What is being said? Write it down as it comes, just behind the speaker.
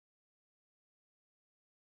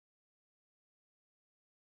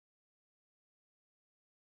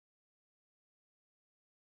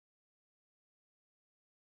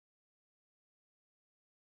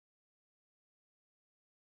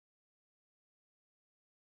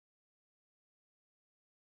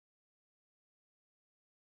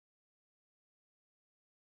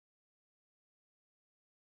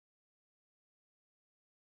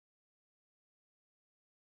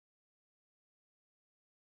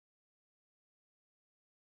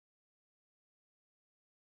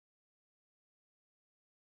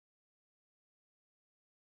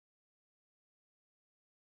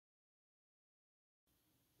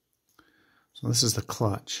So this is the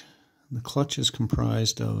clutch. The clutch is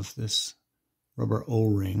comprised of this rubber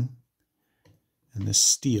O-ring and this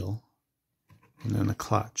steel, and then the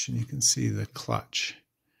clutch. And you can see the clutch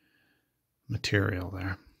material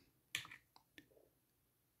there.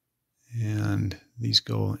 And these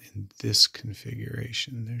go in this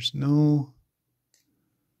configuration. There's no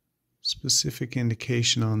specific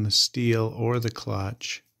indication on the steel or the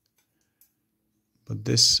clutch, but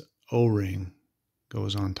this O-ring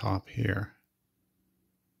goes on top here.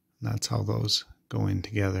 And that's how those go in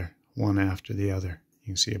together, one after the other. You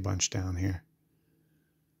can see a bunch down here.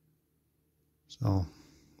 So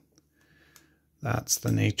that's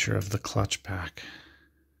the nature of the clutch pack.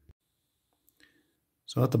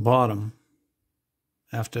 So at the bottom,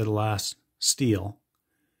 after the last steel,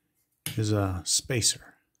 is a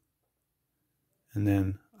spacer. And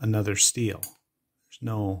then another steel. There's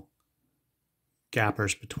no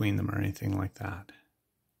gappers between them or anything like that.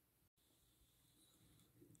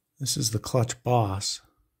 This is the clutch boss,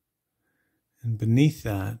 and beneath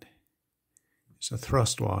that is a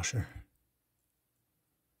thrust washer.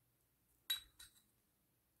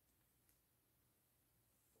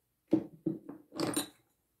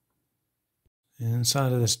 And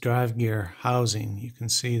inside of this drive gear housing, you can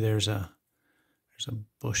see there's a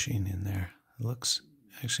bushing in there. It looks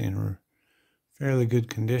actually in fairly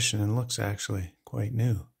good condition and looks actually quite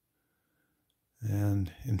new.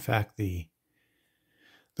 And in fact, the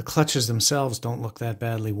clutches themselves don't look that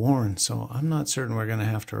badly worn, so I'm not certain we're going to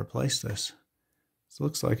have to replace this. This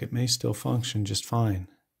looks like it may still function just fine.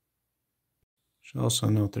 Should also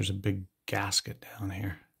note there's a big gasket down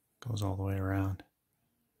here. Goes all the way around.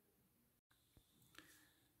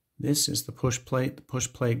 This is the push plate. The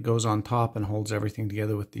push plate goes on top and holds everything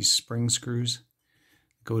together with these spring screws.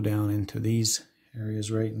 Go down into these areas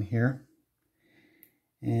right in here.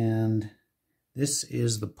 And this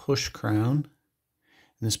is the push crown.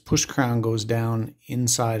 And this push crown goes down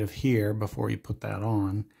inside of here before you put that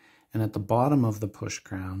on. And at the bottom of the push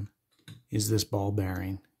crown is this ball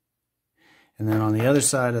bearing. And then on the other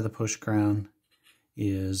side of the push crown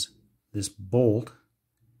is this bolt.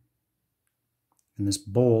 And this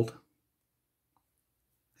bolt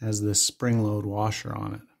has this spring load washer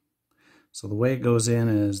on it. So the way it goes in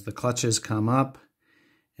is the clutches come up,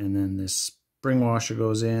 and then this spring washer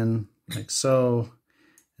goes in like so,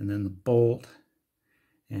 and then the bolt,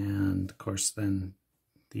 and of course then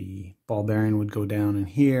the ball bearing would go down in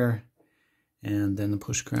here, and then the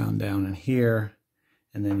push crown down in here,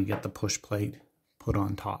 and then you get the push plate put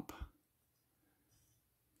on top.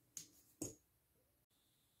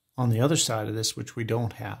 On the other side of this, which we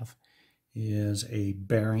don't have, is a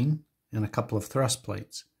bearing and a couple of thrust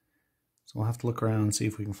plates. So we'll have to look around and see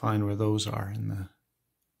if we can find where those are in the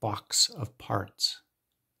box of parts.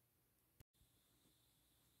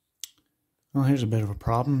 Well, here's a bit of a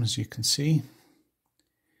problem, as you can see.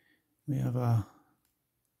 We have a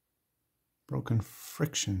broken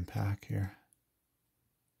friction pack here.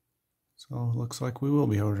 So it looks like we will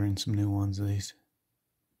be ordering some new ones of these.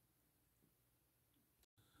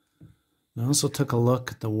 I also took a look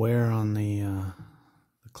at the wear on the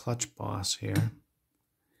clutch boss here,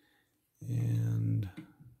 and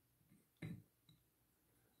I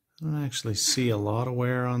don't actually see a lot of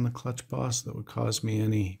wear on the clutch boss that would cause me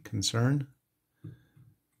any concern.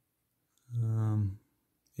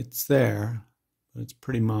 It's there, but it's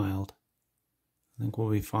pretty mild. I think we'll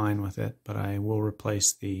be fine with it, but I will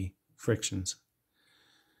replace the frictions.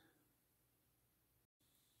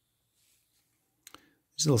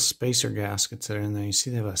 These little spacer gaskets that are in there, you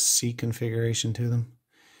see they have a C configuration to them.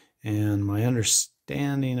 And my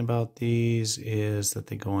understanding about these is that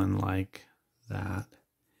they go in like that,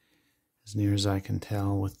 as near as I can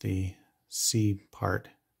tell, with the C part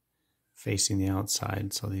facing the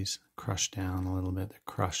outside. So these crush down a little bit. They're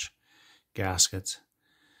crush gaskets.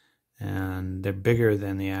 And they're bigger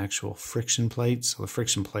than the actual friction plates. So the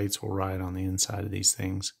friction plates will ride on the inside of these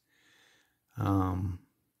things.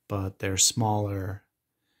 But they're smaller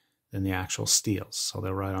than the actual steels. So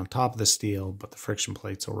they'll ride on top of the steel, but the friction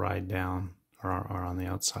plates will ride down or are on the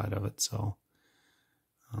outside of it. So,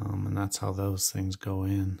 and that's how those things go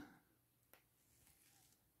in.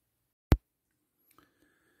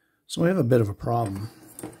 So we have a bit of a problem.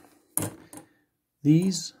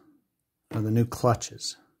 These are the new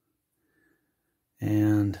clutches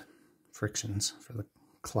and frictions for the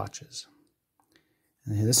clutches.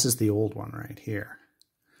 And this is the old one right here.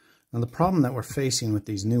 Now the problem that we're facing with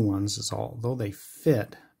these new ones is, although they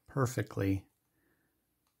fit perfectly,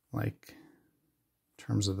 like in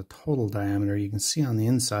terms of the total diameter, you can see on the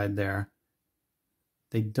inside there,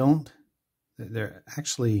 they're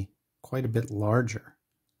actually quite a bit larger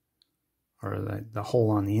or the hole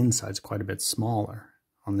on the inside is quite a bit smaller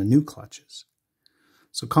on the new clutches.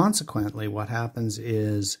 So consequently, what happens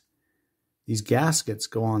is these gaskets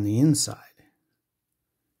go on the inside.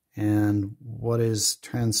 And what is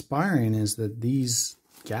transpiring is that these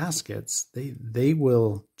gaskets, they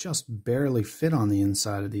will just barely fit on the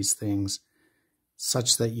inside of these things,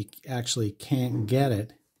 such that you actually can't get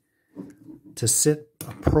it to sit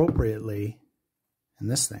appropriately in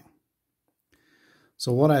this thing.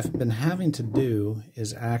 So what I've been having to do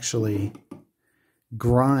is actually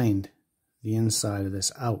grind the inside of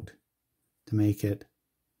this out to make it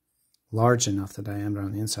large enough, the diameter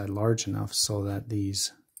on the inside large enough so that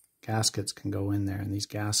these gaskets can go in there, and these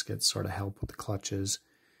gaskets sort of help with the clutches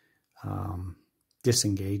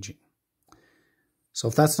disengaging. So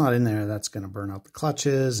if that's not in there, that's going to burn out the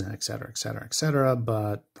clutches, and et cetera, et cetera, et cetera,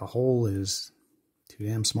 but the hole is too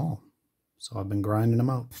damn small. So I've been grinding them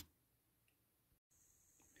out.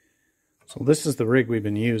 So this is the rig we've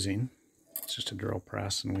been using. It's just a drill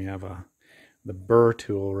press, and we have the burr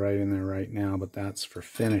tool right in there right now, but that's for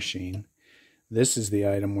finishing. This is the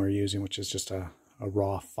item we're using, which is just a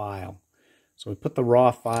raw file. So we put the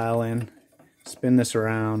raw file in, spin this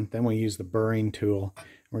around, then we use the burring tool.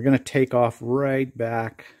 We're going to take off right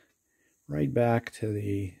back to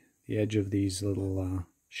the edge of these little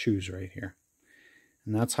shoes right here.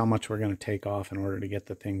 And that's how much we're going to take off in order to get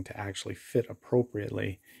the thing to actually fit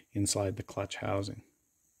appropriately inside the clutch housing.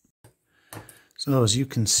 So as you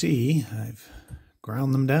can see, I've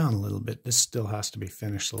ground them down a little bit. This still has to be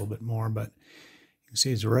finished a little bit more, but you can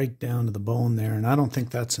see it's right down to the bone there, and I don't think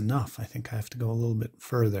that's enough. I think I have to go a little bit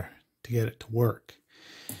further to get it to work.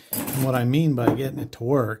 And what I mean by getting it to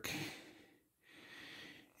work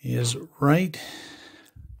is right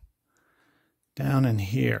down in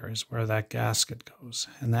here is where that gasket goes.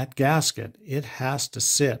 And that gasket, it has to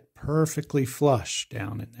sit perfectly flush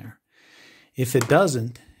down in there. If it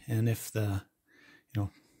doesn't, and if the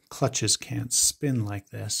clutches can't spin like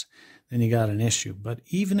this, then you got an issue. But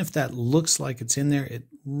even if that looks like it's in there, it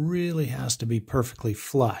really has to be perfectly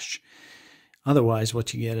flush. Otherwise,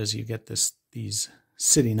 what you get is you get these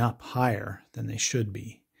sitting up higher than they should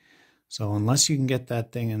be. So unless you can get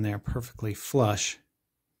that thing in there perfectly flush,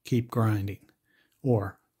 keep grinding.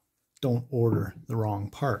 Or don't order the wrong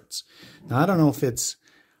parts. Now, I don't know if it's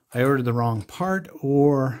I ordered the wrong part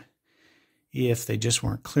or if they just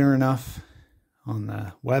weren't clear enough on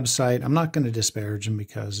the website. I'm not going to disparage them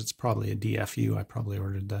because it's probably a DFU. I probably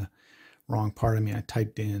ordered the wrong part. I mean, I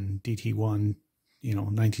typed in DT1,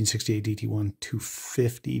 1968 DT1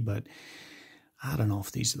 250, but I don't know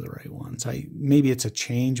if these are the right ones. Maybe it's a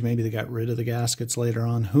change. Maybe they got rid of the gaskets later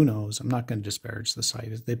on. Who knows? I'm not going to disparage the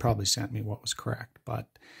site. They probably sent me what was correct, but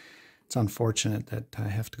it's unfortunate that I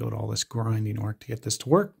have to go to all this grinding work to get this to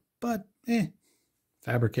work, but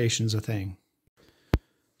fabrication's a thing.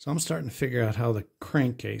 So I'm starting to figure out how the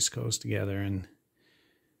crankcase goes together, and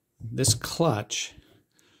this clutch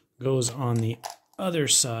goes on the other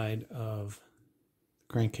side of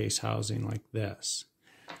the crankcase housing like this.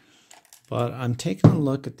 But I'm taking a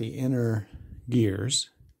look at the inner gears,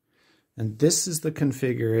 and this is the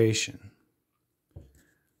configuration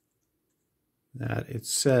that it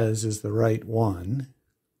says is the right one.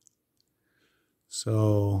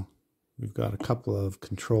 So we've got a couple of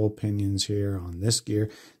control pinions here on this gear.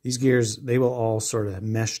 These gears, they will all sort of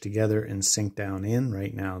mesh together and sink down in.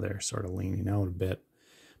 Right now they're sort of leaning out a bit,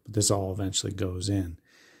 but this all eventually goes in.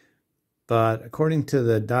 But according to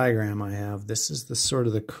the diagram I have, this is the sort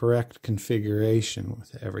of the correct configuration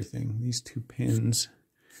with everything. These two pins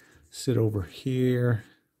sit over here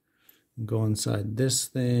and go inside this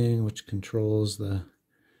thing, which controls the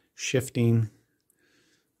shifting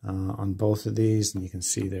on both of these. And you can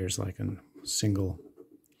see there's like a single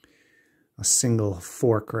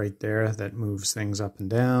fork right there that moves things up and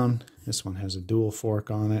down. This one has a dual fork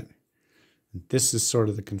on it. And this is sort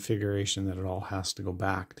of the configuration that it all has to go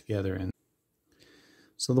back together in.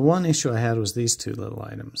 So the one issue I had was these two little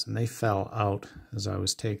items, and they fell out as I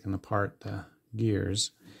was taking apart the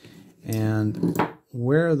gears. And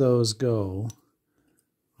where those go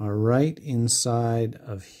are right inside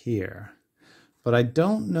of here. But I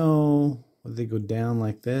don't know whether they go down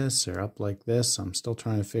like this or up like this. I'm still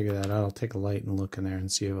trying to figure that out. I'll take a light and look in there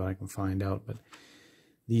and see what I can find out. But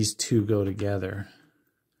these two go together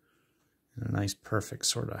in a nice perfect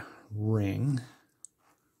sort of ring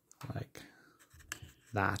like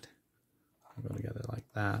that. They go together like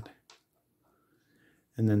that.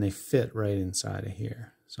 And then they fit right inside of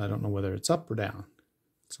here. So I don't know whether it's up or down.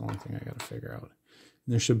 That's the only thing I got to figure out.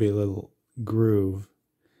 And there should be a little groove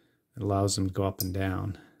that allows them to go up and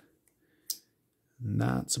down. And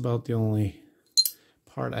that's about the only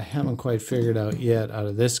part I haven't quite figured out yet out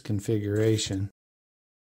of this configuration.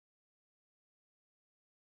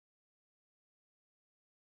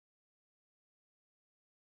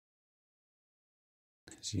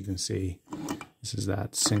 As you can see, this is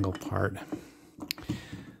that single part,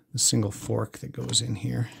 the single fork that goes in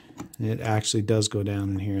here. And it actually does go down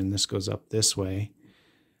in here, and this goes up this way.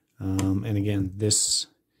 And again, this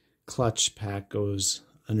clutch pack goes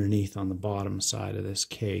underneath on the bottom side of this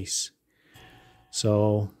case.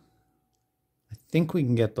 So I think we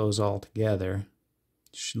can get those all together.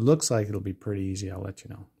 Looks like it'll be pretty easy. I'll let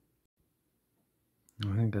you know.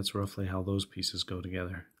 I think that's roughly how those pieces go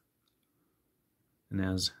together. And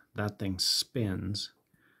as that thing spins,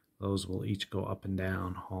 those will each go up and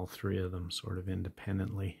down, all three of them sort of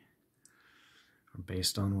independently, or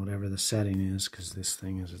based on whatever the setting is, because this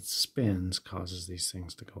thing, as it spins, causes these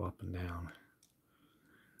things to go up and down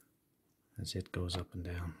as it goes up and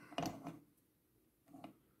down.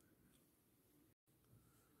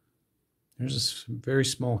 There's this very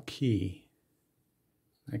small key.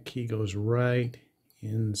 That key goes right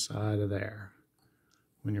inside of there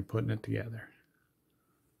when you're putting it together.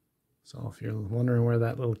 So if you're wondering where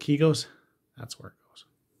that little key goes, that's where it goes.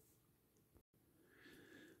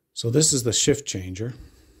 So this is the shift changer.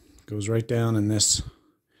 It goes right down in this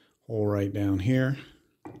hole right down here,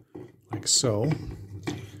 like so.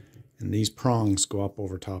 And these prongs go up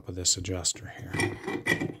over top of this adjuster here.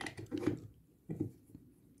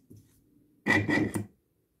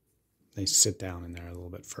 They sit down in there a little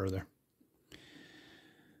bit further.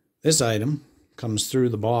 This item comes through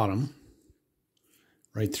the bottom,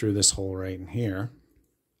 right through this hole right in here.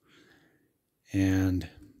 And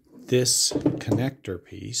this connector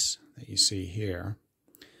piece that you see here,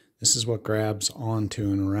 this is what grabs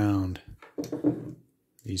onto and around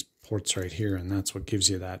these ports right here, and that's what gives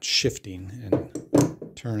you that shifting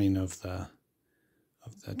and turning of the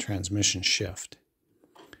transmission shift.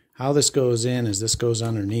 How this goes in is this goes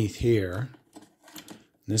underneath here,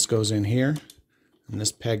 and this goes in here, and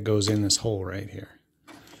this peg goes in this hole right here.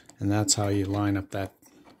 And that's how you line up that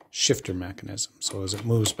shifter mechanism. So as it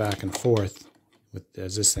moves back and forth,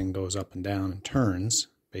 as this thing goes up and down and turns,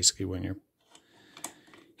 basically when you're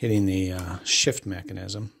hitting the shift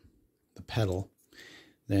mechanism, the pedal,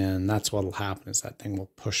 then that's what will happen, is that thing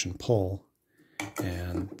will push and pull,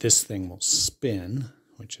 and this thing will spin,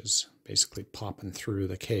 which is basically popping through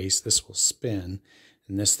the case. This will spin,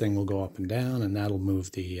 and this thing will go up and down, and that'll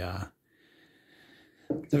move the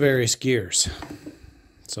various gears.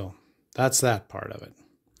 So that's that part of it.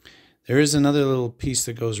 There is another little piece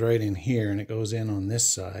that goes right in here, and it goes in on this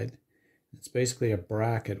side. It's basically a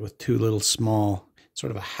bracket with two little small,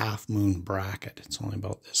 sort of a half moon bracket. It's only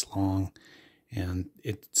about this long, and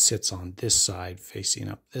it sits on this side facing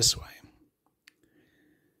up this way.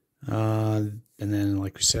 And then,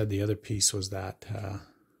 like we said, the other piece was that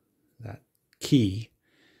that key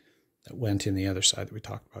that went in the other side that we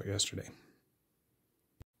talked about yesterday.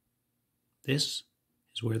 This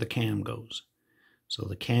is where the cam goes. So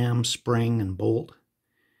the cam, spring, and bolt,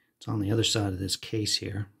 it's on the other side of this case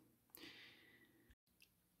here.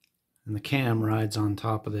 And the cam rides on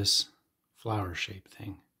top of this flower-shaped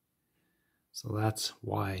thing. So that's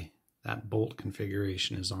why that bolt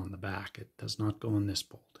configuration is on the back. It does not go in this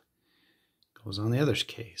bolt. It goes on the other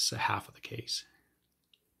case, half of the case.